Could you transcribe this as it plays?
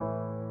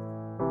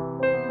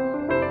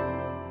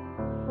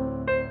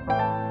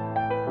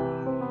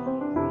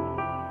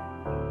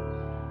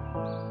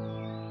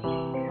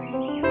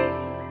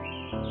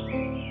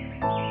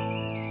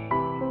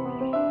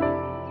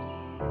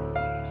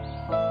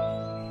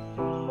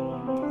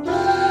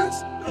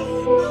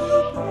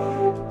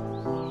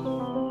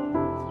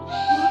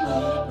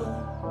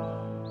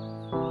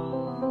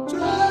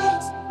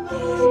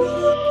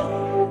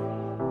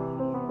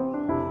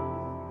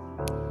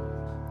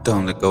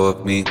Don't let go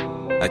of me,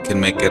 I can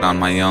make it on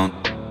my own.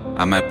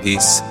 I'm at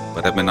peace,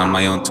 but I've been on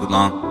my own too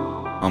long.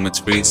 Moments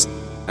freeze,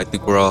 I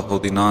think we're all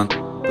holding on,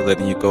 but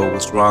letting you go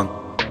was wrong.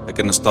 I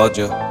get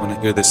nostalgia when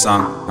I hear this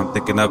song. I'm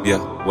thinking of you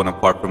when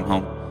I'm far from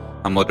home.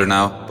 I'm older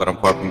now, but I'm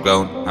far from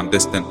grown. I'm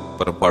distant,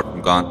 but I'm far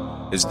from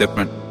gone. It's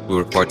different, we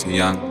were far too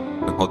young.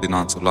 Been holding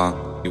on so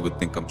long, you would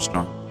think I'm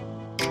strong.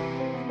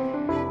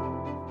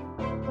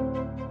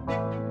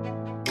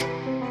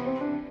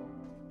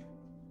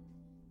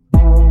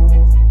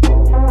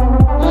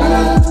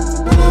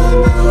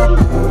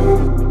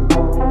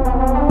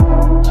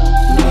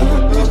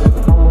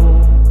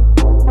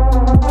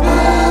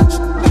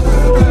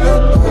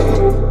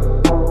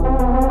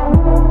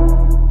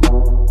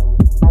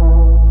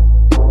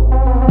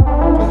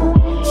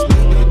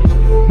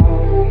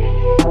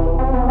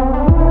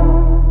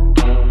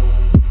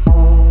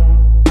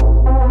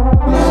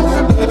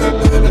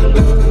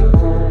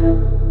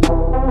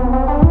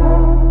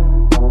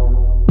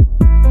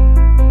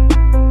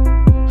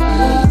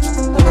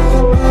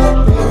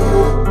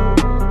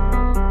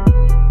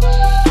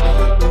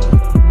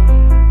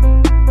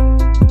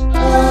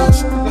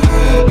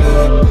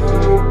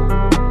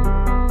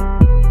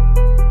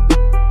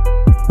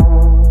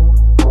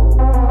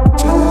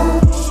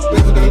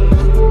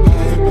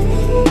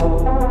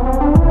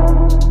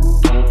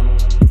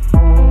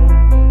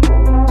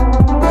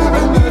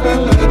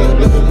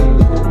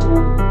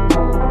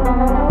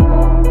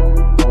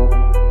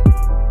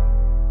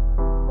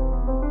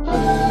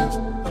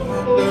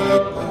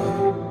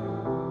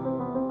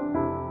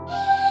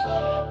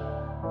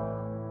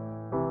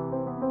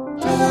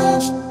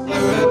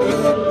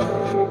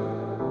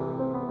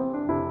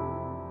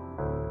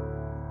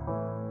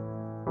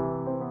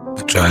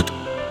 I tried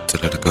to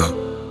let it go.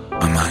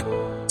 My mind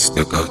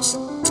still goes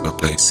to a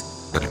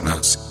place that it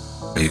knows.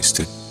 I used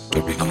to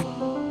be home,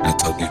 and I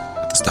told you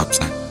at the stop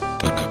sign,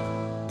 don't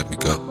ever let me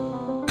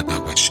go. And I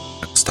wish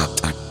I could stop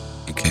time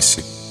in case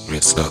you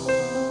real slow.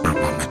 For a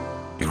moment,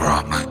 you were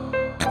all mine,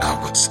 and I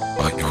was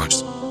all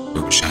yours.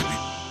 We were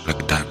shining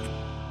like a diamond,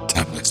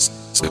 timeless,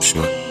 so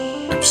sure.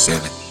 I'm just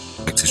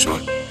sailing back to shore,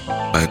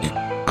 fighting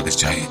all these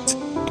giants,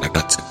 and I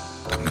got to.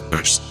 But I'm the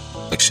first,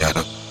 like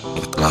Shadow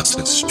or the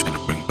Colossus, trying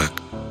to bring back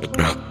the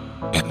girl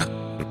in the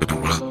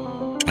forbidden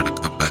world, trying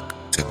to come back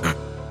to her.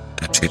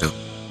 That cheadle,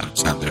 I'm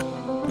Sandler.